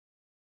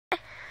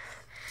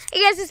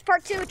Hey guys, this is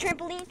part 2 of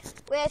trampoline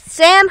with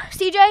Sam,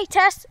 CJ,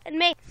 Tess, and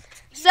me.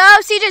 So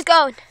CJ's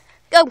going.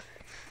 Go.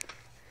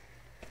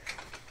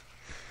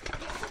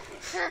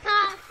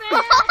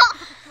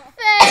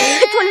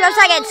 25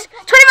 seconds.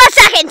 25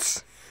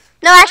 seconds.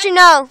 No, actually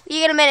no. You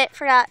get a minute.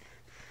 Forgot.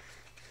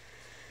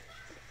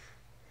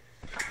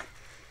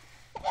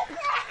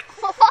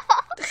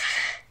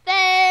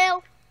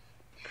 Fail.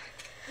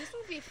 This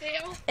would be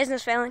fail. Isn't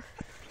this failing?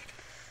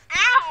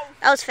 Ow.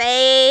 That was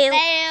fail.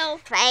 Fail.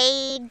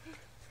 Fail.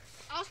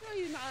 I'll show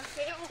you not a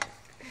fail.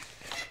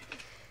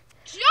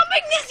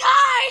 Jumping this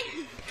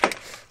high.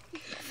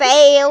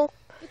 Fail.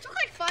 It took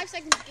like 5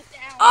 seconds to get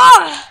down.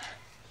 Oh!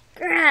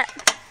 Crap.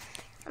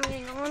 I'm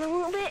getting on a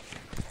little bit.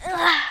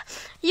 Ugh.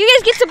 You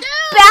guys get some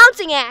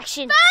bouncing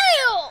action.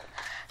 Fail.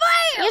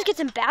 You guys get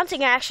some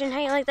bouncing action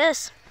hanging like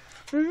this.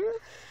 10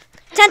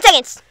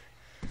 seconds.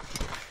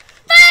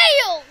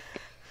 Fail.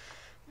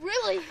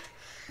 Really?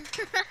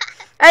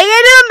 Are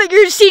you gonna do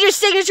your CJ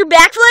signature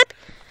backflip?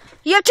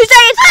 You have 2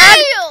 seconds.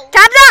 Fail.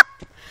 Time's up.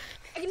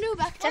 I can do a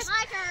back. Tess.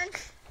 My turn.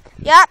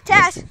 Yep,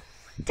 Tess.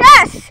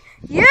 Tess,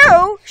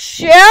 you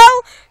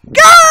shall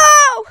go.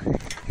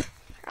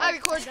 I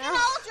record now.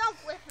 All jump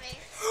with me.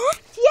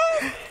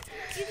 Yes.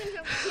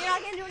 You're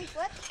not gonna do any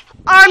flips?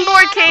 On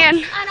board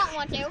can. I don't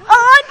want to.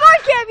 Oh, on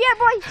board cam, yeah,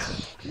 boy.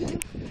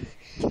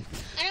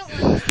 I don't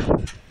want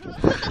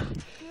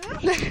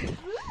to.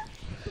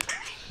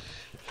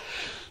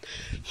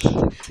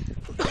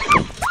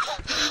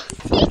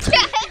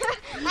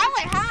 I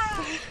went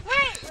high.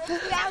 Wait,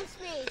 bounce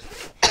me.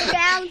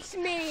 Bounce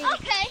me.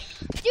 Okay.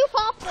 Do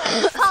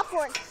popcorn.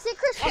 Popcorn. See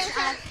Chris.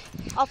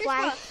 I'll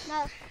fly.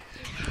 No.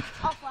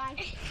 I'll fly.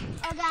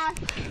 Oh God.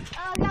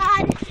 Oh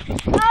God.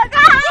 Oh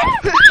God.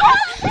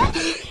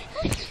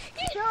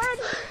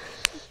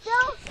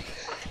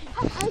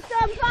 I'm so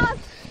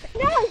impressed.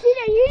 No,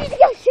 CJ, you need to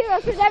go shoot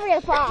us because I'm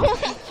gonna fall.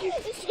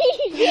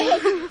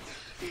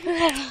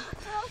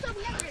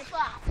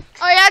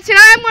 Oh yeah,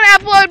 tonight I'm gonna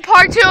upload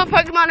part 2 of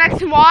Pokemon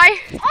X and Y.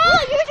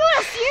 Oh, you're doing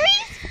a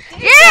series?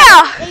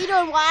 Yeah! Are you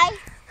doing Y?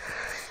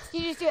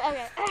 You just do it.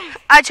 Okay.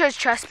 I chose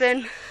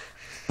Trespin.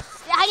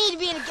 I need to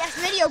be in a guest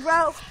video,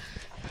 bro.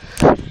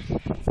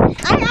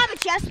 I have a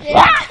chest bit.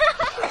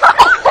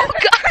 Oh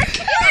God!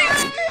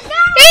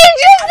 He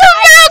just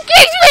about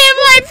kicked me in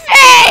my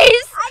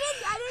face! I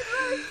didn't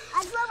move. I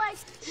just went like,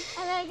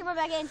 and then I came right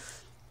back in.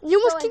 You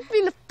almost kicked me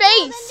in the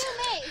face. Then do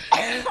me.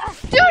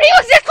 Dude, he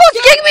was this close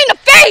to kicking me in the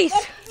face!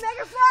 Make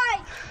her fly.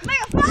 Make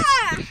her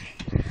fly.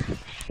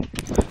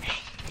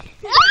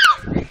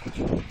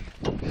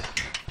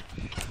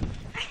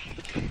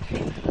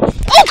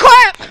 Oh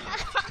crap!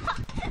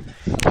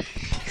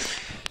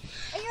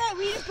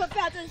 We just put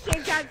out at the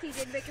same time so you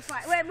didn't make it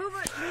fly. Wait, move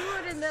it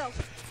in the middle.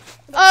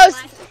 Oh,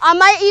 I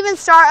might even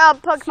start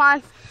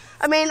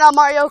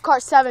Mario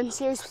Kart 7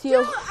 series with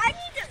you. Dude, I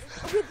need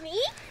to, with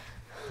me?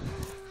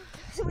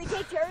 So we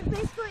take turns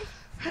basically?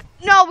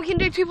 No, we can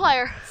do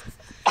 2-player.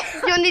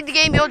 You don't need the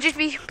game, you'll just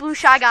be Blue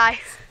Shy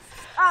Guy.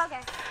 Oh,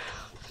 okay.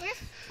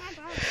 Where's my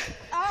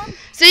ball?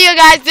 So yeah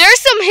guys, there's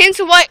some hints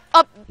of what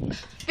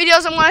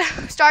videos I'm going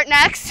to start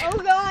next. Oh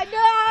God,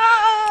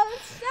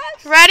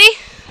 no! Ready?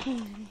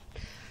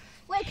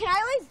 Wait, can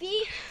I like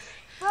be?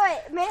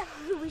 Wait,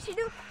 we should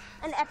do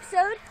an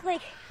episode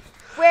like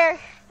where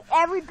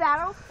every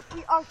battle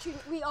we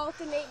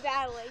alternate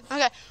battling.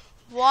 Okay.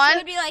 So 1,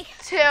 it'd be like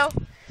 2,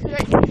 3.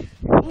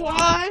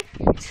 1,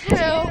 2, 3.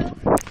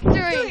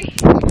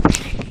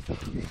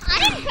 I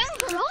didn't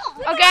count at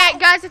all. Okay,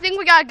 guys, I think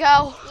we gotta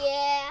go.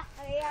 Yeah.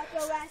 okay, yeah, go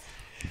rest.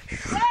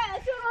 Yeah,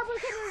 let's do it all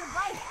because of the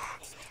bike.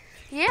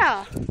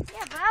 Yeah.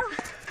 Yeah, bro.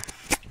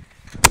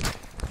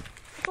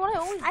 That's what I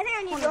always I think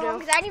I need to wanna go do. home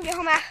because I need to be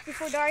home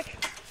before dark.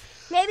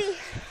 Maybe.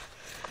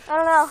 I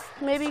don't know.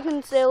 Maybe you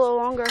can stay a little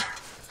longer.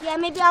 Yeah,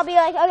 maybe I'll be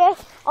like, okay,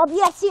 I'll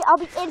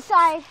be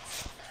inside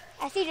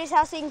at CJ's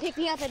house so you can pick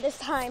me up at this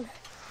time.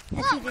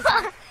 At CJ's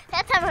house.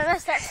 That time I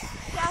messed up.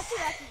 Yeah, I'll see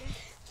that,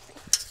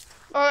 CJ.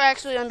 Or we're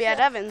actually gonna be at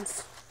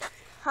Evans.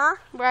 Huh?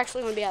 We're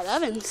actually gonna be at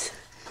Evans.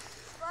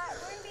 But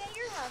we're gonna be at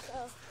your house,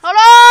 though. Hold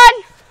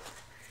on!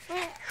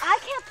 I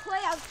can't play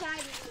outside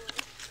anymore.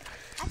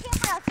 I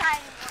can't play outside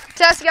anymore.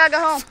 Tess, you gotta go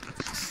home.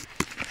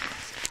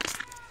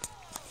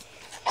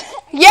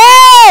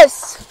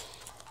 Yes!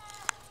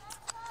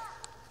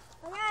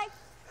 Okay.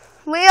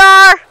 We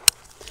are.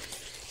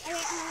 Okay,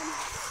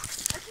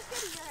 let's just go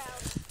to your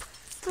house.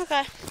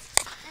 Okay.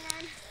 And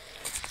then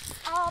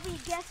I'll be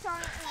guest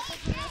on it and I'll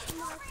take the rest of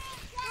my...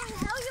 Where the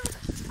hell you...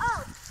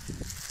 Oh!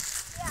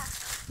 Yeah.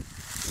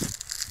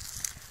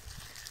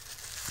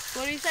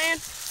 What are you saying?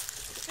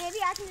 Maybe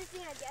I can just be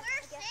in a guest.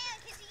 Where's Sam?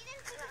 Because he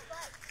didn't put his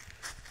bike.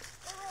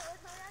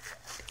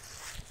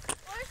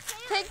 Where's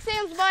Sam? Take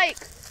Sam's bike.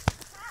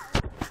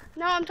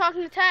 No, I'm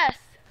talking to Tess.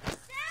 Sam!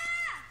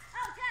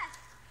 Oh, Tess!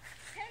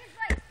 Take his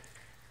bike.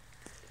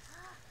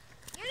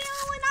 You're the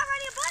only one not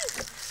riding a bike.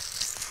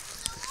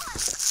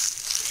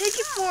 Take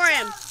it for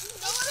him.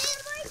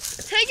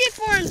 Take it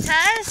for him,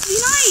 Tess. Be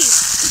nice.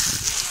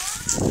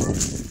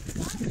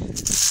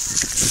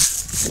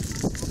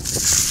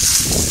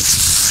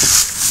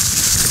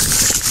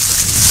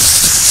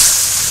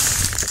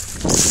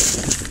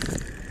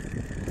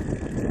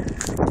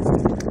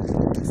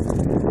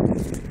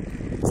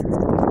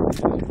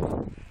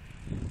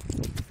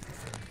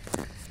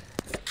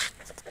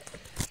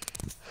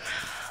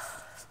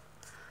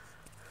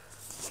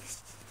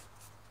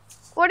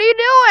 What are you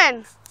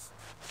doing?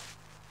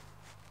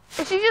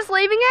 Is she just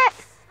leaving it?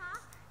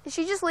 Is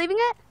she just leaving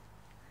it?